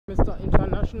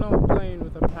international plane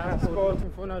with a passport,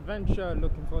 looking for an adventure,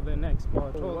 looking for the next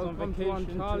spot. On vacation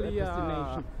to a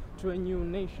destination, to a new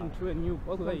nation, to a new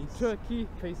place. Turkey,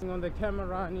 facing on the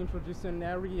camera and introducing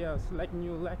areas like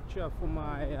new lecture for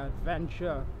my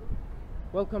adventure.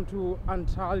 Welcome to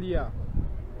Antalya.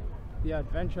 The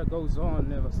adventure goes on,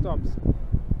 never stops.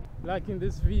 Liking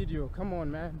this video, come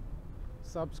on man.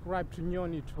 Subscribe to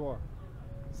Nyoni Tour.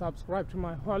 Subscribe to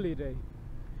my holiday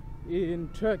in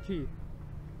Turkey.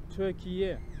 Turkey,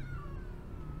 yeah.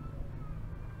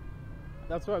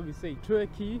 That's why we say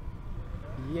Turkey,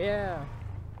 yeah.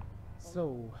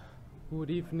 So, good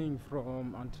evening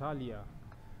from Antalya.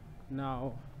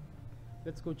 Now,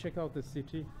 let's go check out the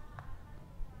city.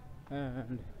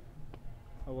 And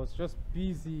I was just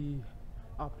busy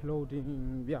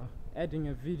uploading, adding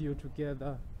a video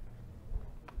together.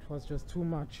 It was just too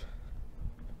much.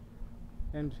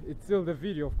 And it's still the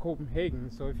video of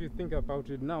Copenhagen, so if you think about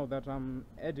it now that I'm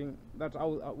adding that,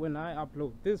 when I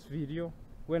upload this video,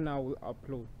 when I will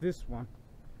upload this one,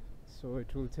 so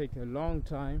it will take a long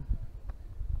time.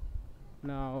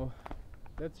 Now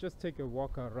let's just take a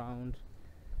walk around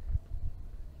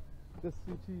the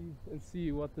city and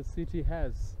see what the city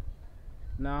has.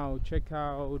 Now check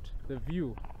out the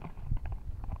view.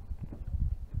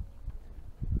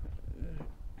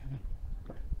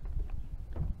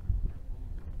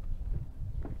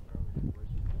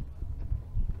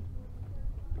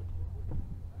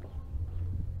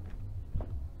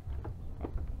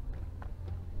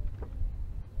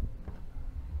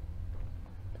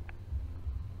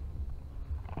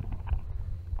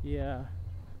 Yeah,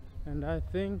 and I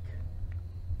think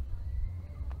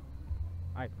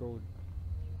I'd go,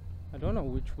 I don't know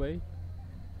which way.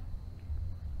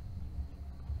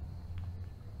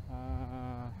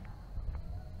 I'm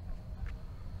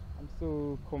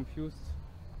still confused.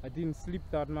 I didn't sleep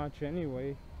that much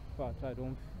anyway, but I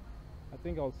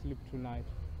think I'll sleep tonight.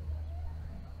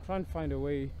 Try and find a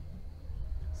way,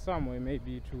 some way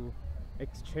maybe, to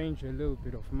exchange a little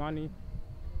bit of money,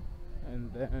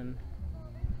 and then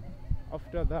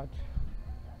after that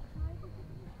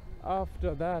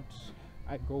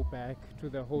I go back to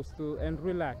the hostel and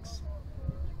relax.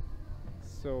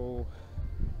 So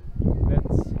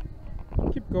let's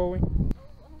keep going.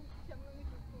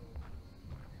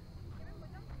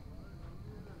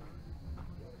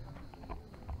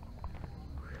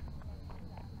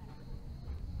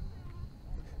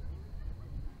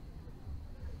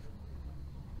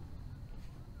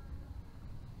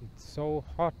 It's so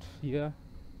hot here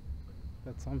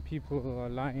that some people are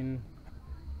lying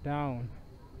down.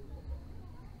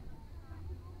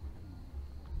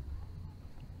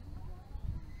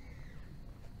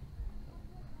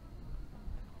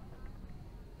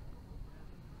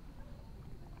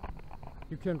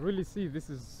 You can really see this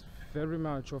is very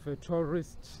much of a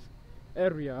tourist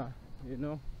area, you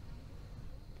know.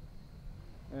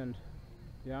 And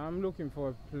yeah, I'm looking for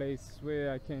a place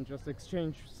where I can just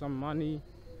exchange some money,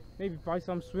 maybe buy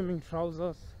some swimming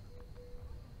trousers,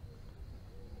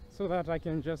 so that I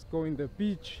can just go in the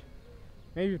beach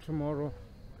maybe tomorrow.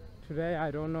 Today I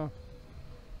don't know.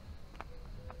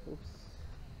 Oops,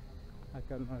 I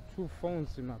got my 2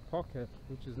 phones in my pocket,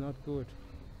 which is not good.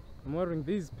 I'm wearing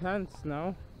these pants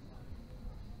now.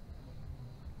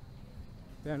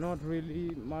 They're not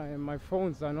really, my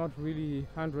phones are not really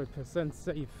 100%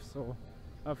 safe, so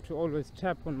I have to always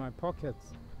tap on my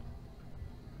pockets.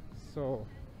 So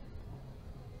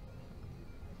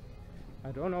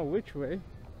I don't know which way.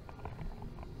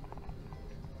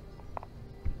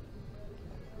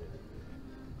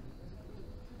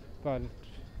 But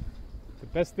the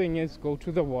best thing is go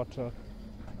to the water.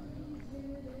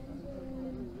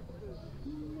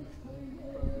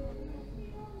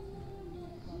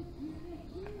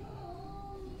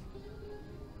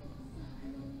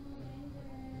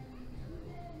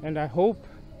 And I hope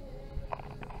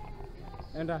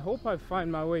I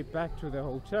find my way back to the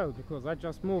hotel, because I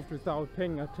just moved without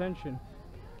paying attention.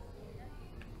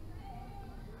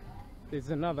 There's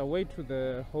another way to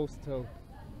the hostel,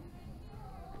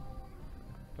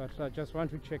 but I just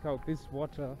want to check out this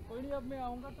water,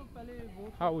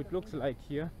 how it looks like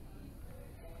here.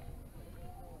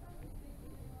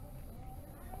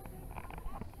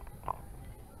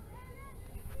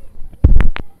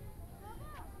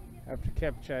 I have to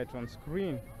capture it on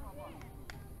screen.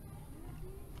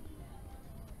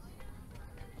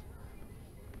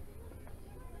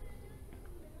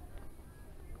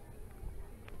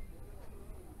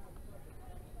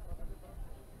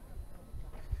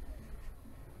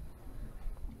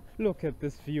 Look at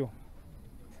this view.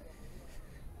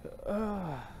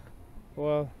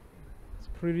 Well, it's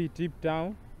pretty deep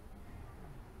down.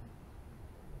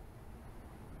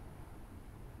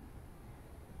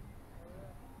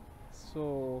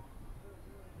 so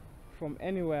from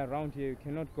anywhere around here you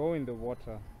cannot go in the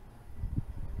water.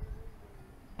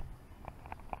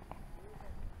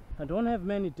 I don't have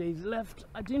many days left.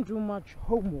 I didn't do much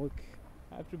homework.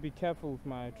 I have to be careful with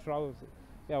my trousers.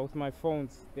 Yeah, with my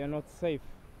phones. They are not safe.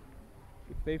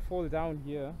 If they fall down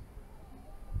here,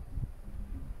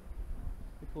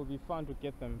 it will be fun to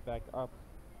get them back up.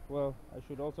 Well, I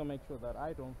should also make sure that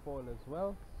I don't fall as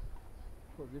well,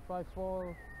 because if I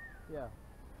fall, yeah,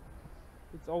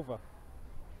 it's over.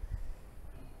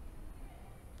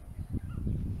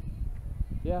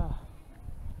 Yeah,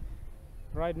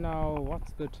 right now,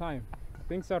 what's the time? I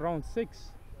think it's around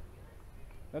 6.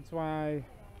 That's why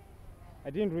I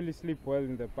didn't really sleep well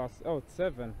in the bus. Oh, it's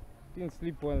 7. Didn't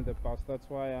sleep well in the bus. That's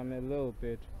why I'm a little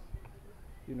bit,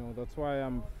 you know, that's why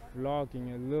I'm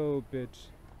vlogging a little bit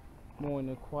more in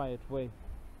a quiet way.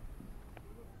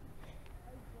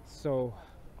 So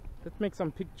let's make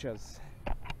some pictures.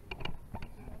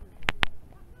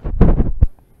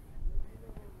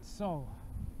 So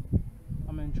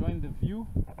I'm enjoying the view.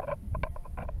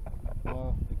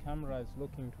 Well, the camera is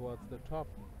looking towards the top,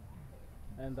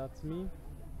 and that's me.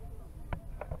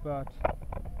 But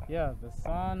yeah, the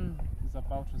sun is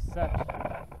about to set.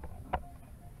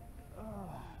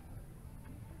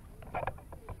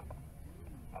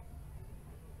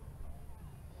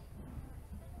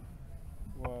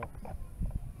 Well,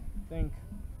 I think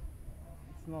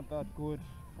it's not that good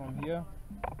from here,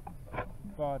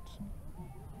 but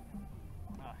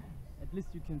at least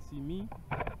you can see me.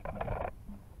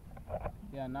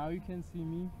 Yeah, now you can see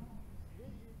me.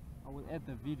 I will add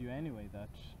the video anyway that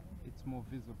it's more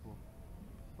visible.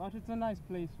 But it's a nice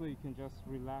place where you can just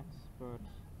relax, but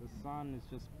the sun is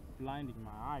just blinding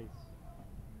my eyes.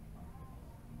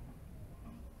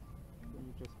 Let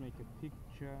me just make a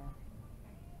picture.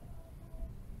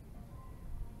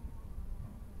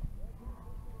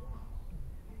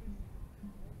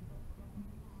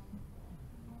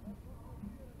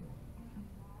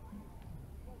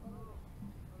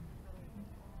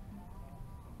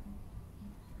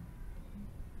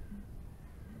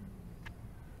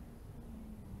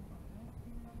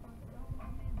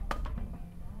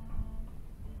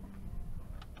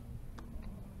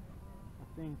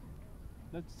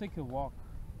 Let's take a walk.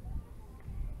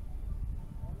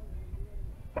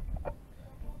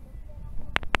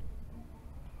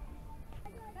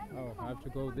 Oh, I have to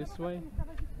go this way.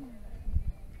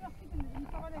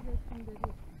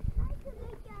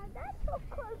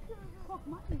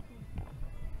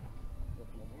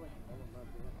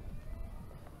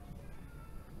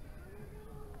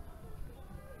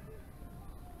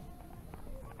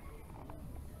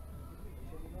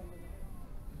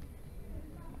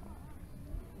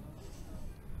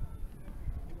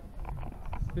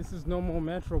 This is no more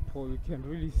metropole. You can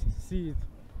really see it.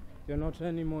 You're not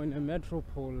anymore in a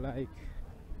metropole like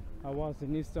I was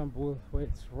in Istanbul, where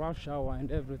it's rush hour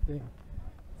and everything.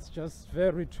 It's just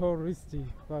very touristy.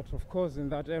 But of course, in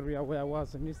that area where I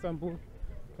was in Istanbul,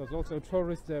 it was also a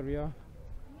tourist area.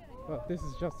 But this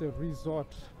is just a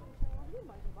resort.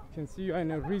 You can see you're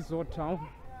in a resort town.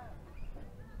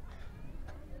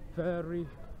 Very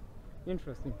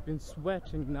interesting. Been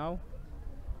sweating now.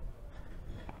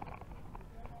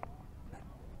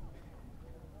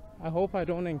 I hope I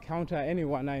don't encounter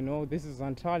anyone I know. This is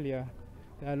Antalya.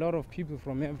 There are a lot of people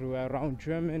from everywhere around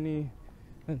Germany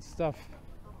and stuff.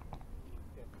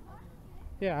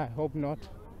 Yeah, I hope not,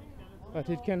 but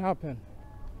it can happen.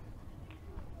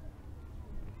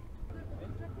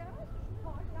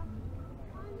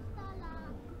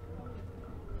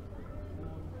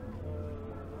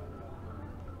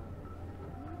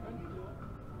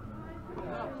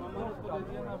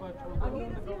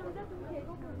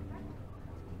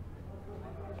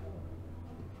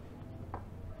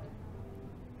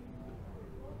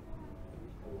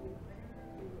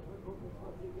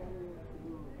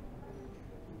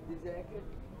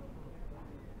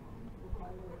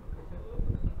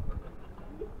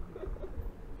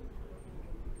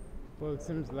 Well, it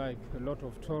seems like a lot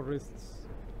of tourists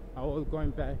are all going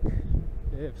back.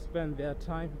 They have spent their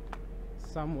time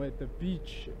somewhere at the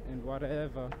beach and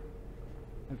whatever,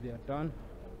 and they are done.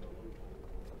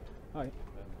 Hi.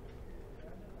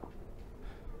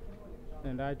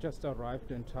 And I just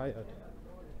arrived and tired.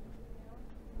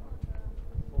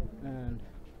 And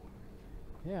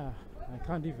yeah, I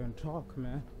can't even talk,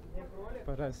 man.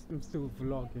 But I'm still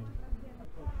vlogging.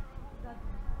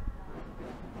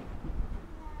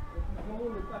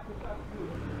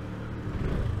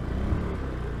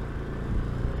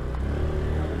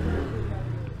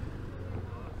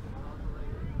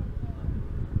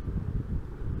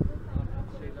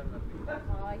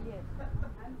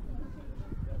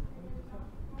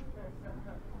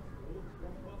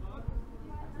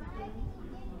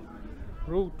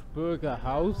 Root Burger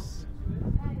House.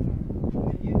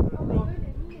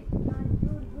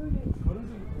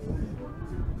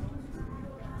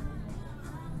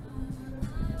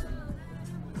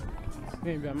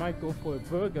 Maybe I might go for a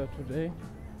burger today.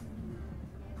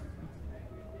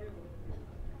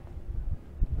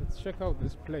 Let's check out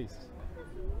this place.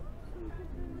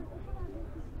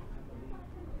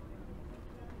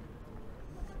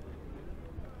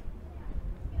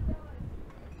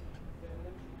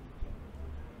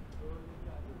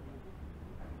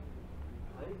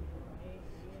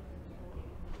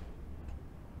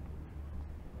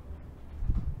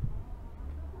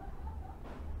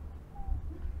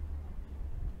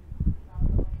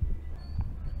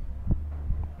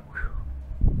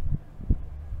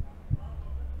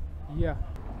 Yeah.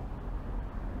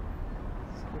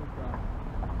 Let's go down.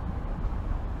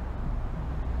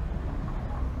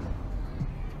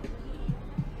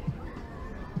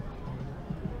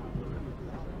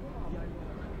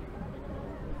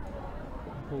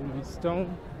 Holy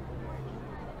Stone.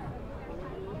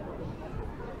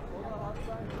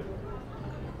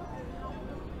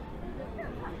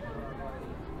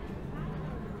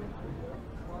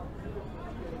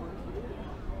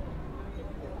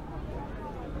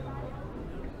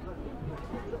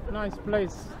 Nice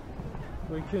place.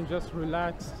 We can just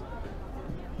relax.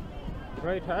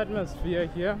 Great atmosphere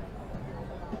here.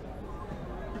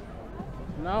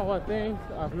 Now I think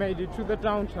I've made it to the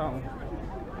downtown.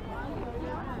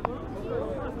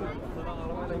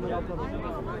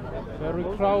 Very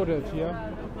crowded here.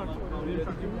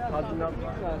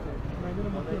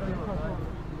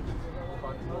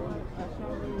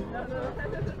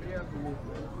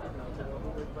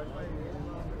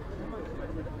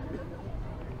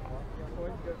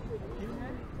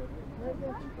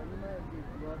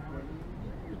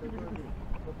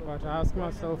 But I ask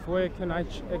myself, where can I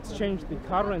exchange the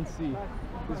currency?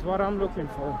 Is what I'm looking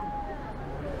for.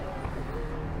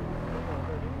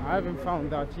 I haven't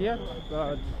found that yet,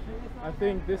 but I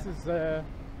think this is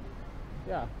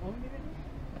yeah,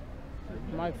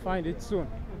 might find it soon.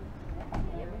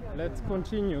 Let's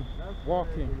continue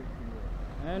walking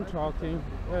and talking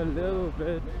a little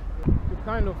bit to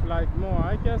kind of like more.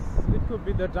 I guess it could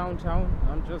be the downtown,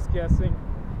 I'm just guessing.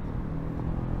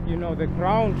 You know, the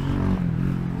ground,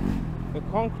 the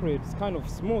concrete is kind of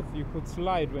smooth. You could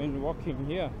slide when walking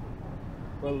here.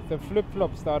 Well, with the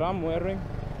flip-flops that I'm wearing,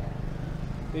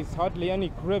 there's hardly any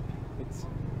grip.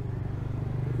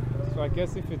 So I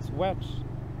guess if it's wet,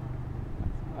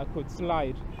 I could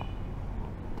slide.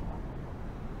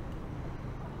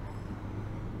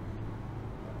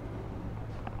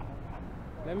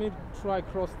 Let me try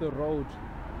cross the road.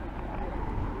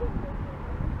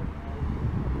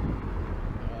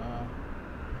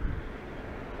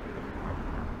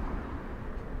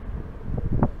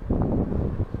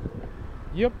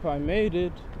 Yep, I made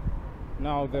it.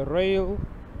 Now the rail.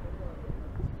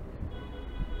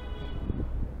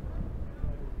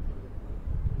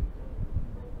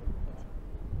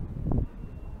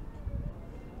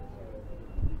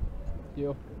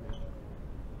 Yep.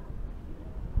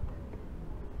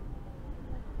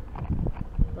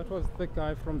 That was the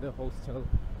guy from the hostel.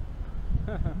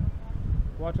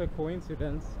 What a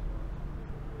coincidence.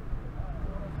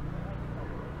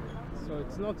 So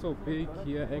it's not so big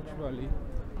here actually.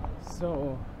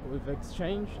 So we've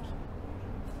exchanged.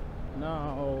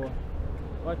 Now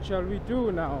what shall we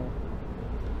do now?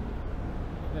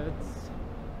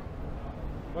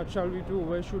 What shall we do?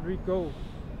 Where should we go?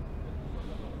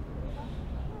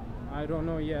 I don't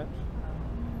know yet.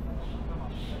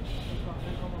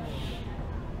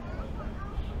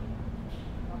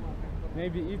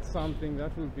 Maybe eat something,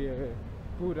 that would be a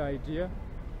good idea.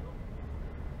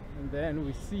 And then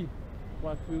we see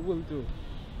what we will do.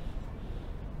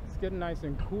 It's getting nice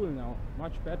and cool now,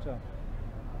 much better.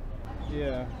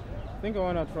 Yeah, I think I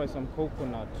want to try some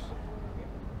coconut.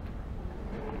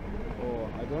 Oh,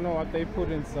 I don't know what they put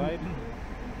inside,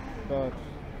 but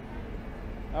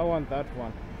I want that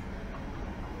one.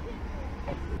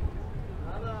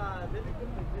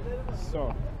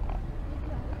 So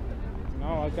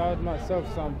now I got myself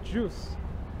some juice.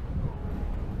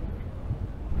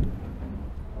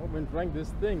 I haven't drank this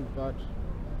thing, but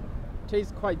it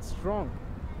tastes quite strong.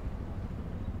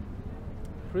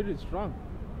 Pretty strong.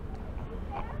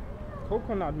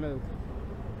 Coconut milk,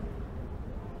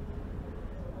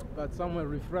 but somewhere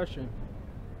refreshing.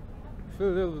 I feel a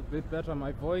little bit better.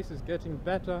 My voice is getting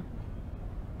better.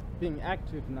 Being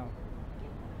active now.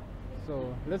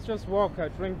 So let's just walk. I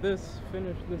drink this,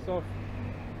 finish this off.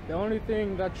 The only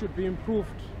thing that should be improved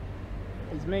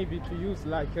is maybe to use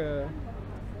like the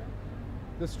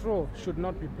straw should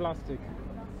not be plastic.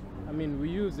 I mean, we're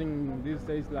using these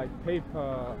days like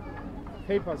paper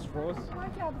straws.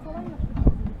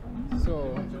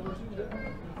 So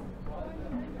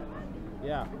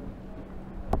yeah,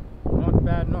 not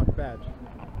bad, not bad.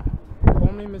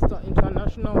 Call me Mr.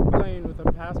 International Plane with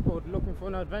a passport, looking for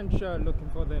an adventure, looking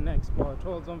for the next spot.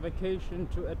 Always on vacation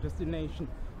to a destination,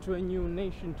 to a new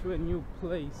nation, to a new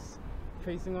place.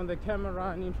 Facing on the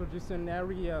camera and introducing an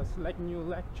area, select new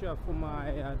lecture for my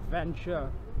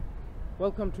adventure.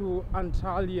 Welcome to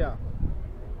Antalya.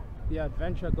 The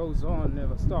adventure goes on,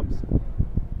 never stops.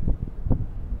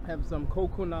 Have some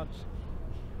coconut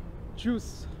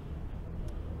juice.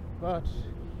 But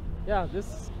yeah,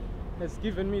 this has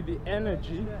given me the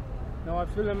energy. Now I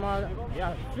feel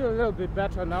I feel a little bit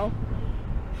better now.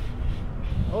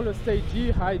 Always stay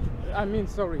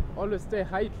always stay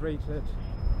hydrated.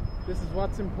 This is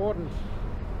what's important.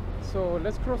 So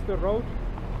let's cross the road.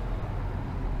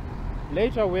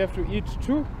 Later we have to eat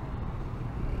too.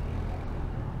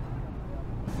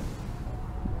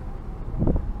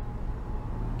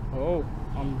 Oh,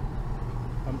 I'm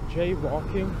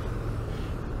jaywalking.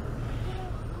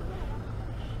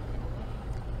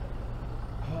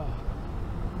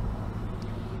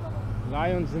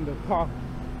 Lions in the park.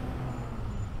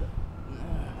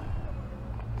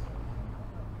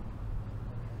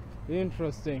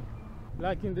 Interesting.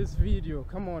 Like in this video,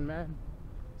 come on man.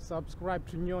 Subscribe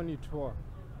to Nyoni Tour.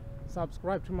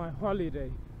 Subscribe to my holiday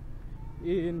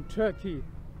in Turkey.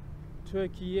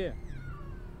 Turkey, yeah.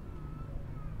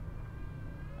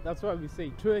 That's why we say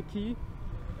Turkey,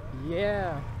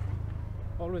 yeah.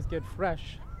 Always get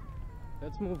fresh.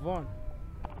 Let's move on.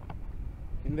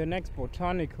 In the next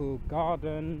botanical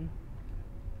garden.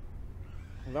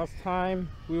 Last time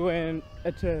we were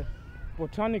at a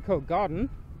botanical garden.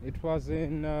 It was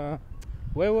in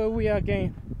where were we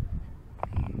again?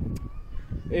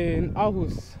 In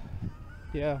Aarhus.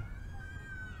 Yeah.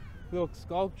 Look,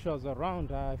 sculptures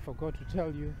around. I forgot to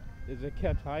tell you. There's a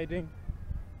cat hiding.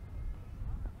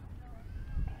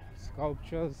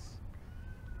 Sculptures.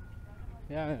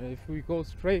 Yeah, if we go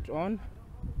straight on.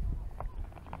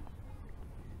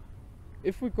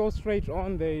 There's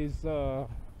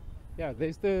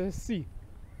there's the sea.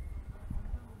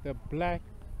 The black.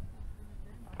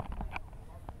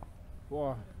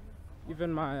 Wow.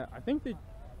 Even no,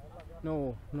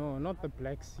 not the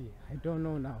Black Sea. I don't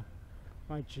know now.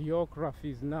 My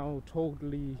geography is now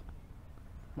totally,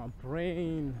 my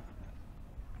brain.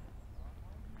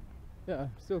 Yeah,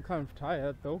 I'm still kind of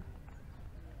tired though.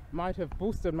 Might have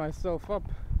boosted myself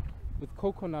up with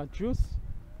coconut juice,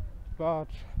 but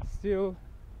still.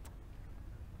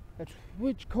 At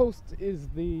which coast is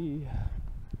the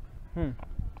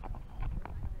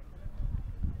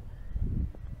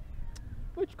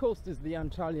Which coast is the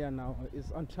Antalya now?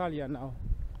 Is Antalya now?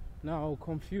 Now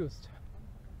confused.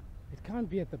 It can't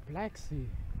be at the Black Sea.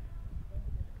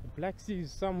 The Black Sea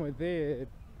is somewhere there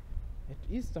at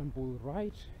Istanbul,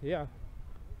 right? Yeah.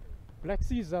 Black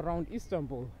Sea is around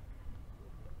Istanbul.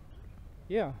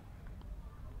 Yeah.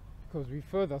 Because we're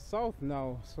further south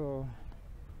now, so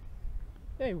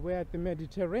hey, we're at the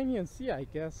Mediterranean Sea, I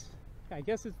guess. I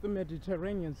guess it's the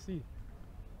Mediterranean Sea.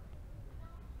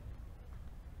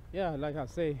 Yeah, like I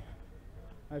say,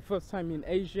 my first time in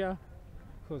Asia,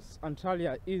 because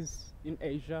Antalya is in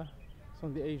Asia. It's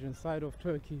on the Asian side of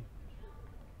Turkey.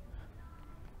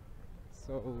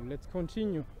 So let's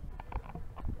continue.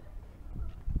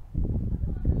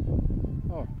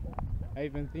 Oh, I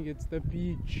even think it's the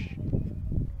beach.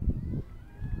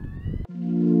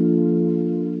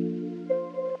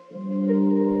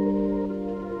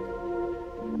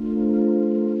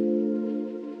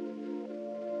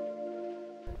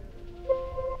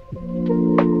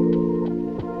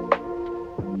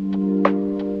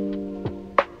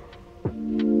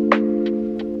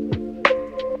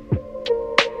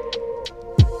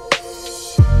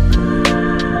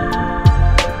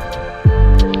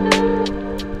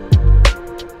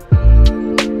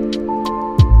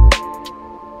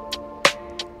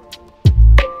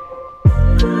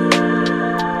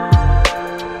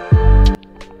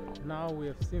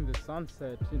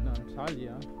 Sunset in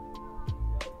Antalya.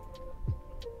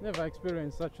 Never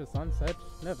experienced such a sunset.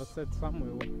 Never sat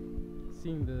somewhere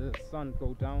seeing the sun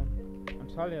go down.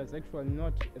 Antalya is actually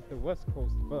not at the west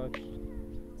coast, but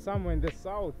somewhere in the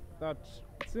south.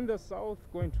 It's in the south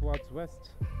going towards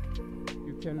west.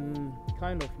 You can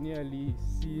kind of nearly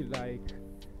see like,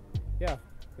 yeah,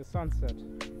 the sunset.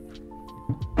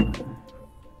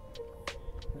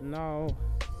 And now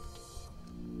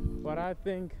what I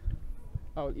think,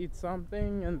 I'll eat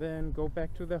something and then go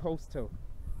back to the hostel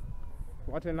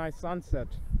What a nice sunset.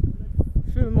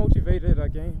 Feel motivated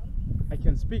again. I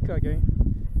can speak again.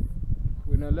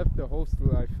 When I left the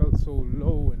hostel, I felt so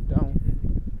low and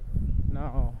down.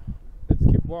 Now, let's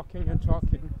keep walking and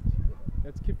talking.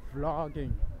 Let's keep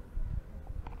vlogging.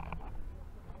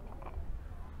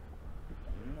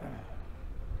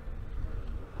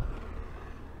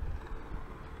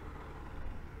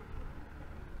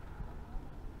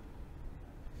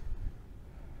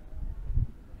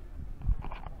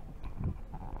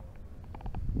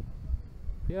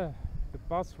 Yeah, the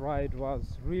bus ride was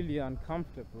really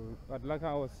uncomfortable, but like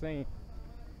I was saying,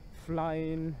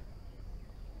 flying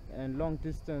and long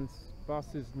distance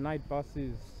buses, night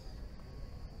buses,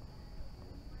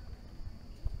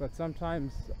 but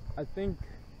sometimes I think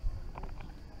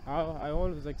I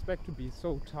always expect to be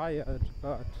so tired,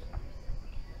 but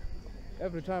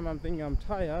every time I'm thinking I'm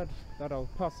tired, that I'll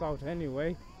pass out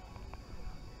anyway,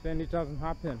 then it doesn't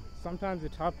happen. Sometimes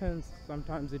it happens,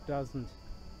 sometimes it doesn't.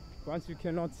 Once you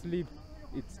cannot sleep,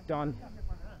 it's done.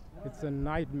 It's a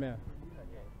nightmare.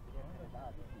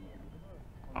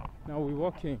 Now we're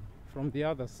walking from the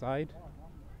other side.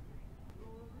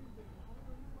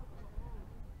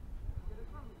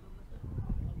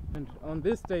 And on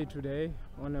this day today,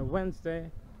 on a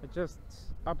Wednesday, I just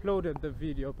uploaded the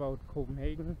video about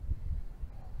Copenhagen.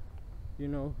 You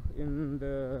know,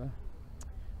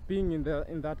 being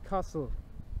in that castle.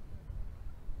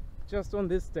 Just on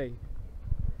this day.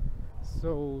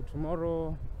 So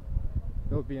tomorrow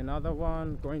there'll be another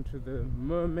one going to the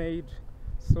mermaid.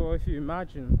 So if you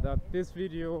imagine that this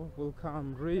video will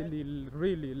come really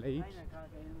late,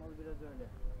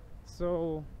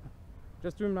 so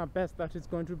just doing my best that it's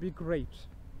going to be great.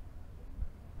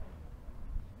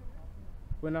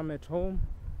 When I'm at home,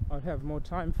 I'll have more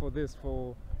time for this,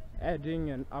 for editing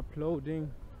and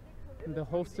uploading. In the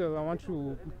hostel, I want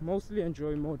to mostly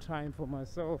enjoy more time for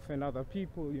myself and other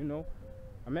people, you know.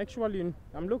 I'm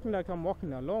looking like I'm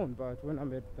walking alone, but when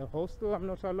I'm at the hostel, I'm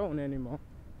not alone anymore.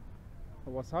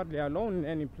 I was hardly alone in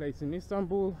any place in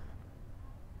Istanbul.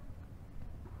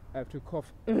 I have to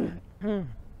cough.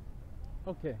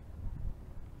 Okay,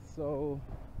 so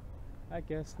I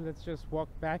guess let's just walk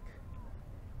back.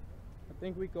 I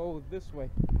think we go this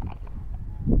way.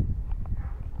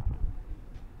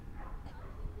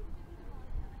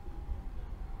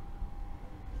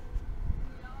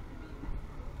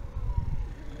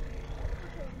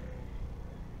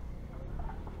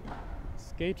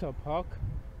 Skater park,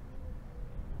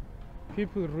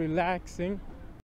 people relaxing.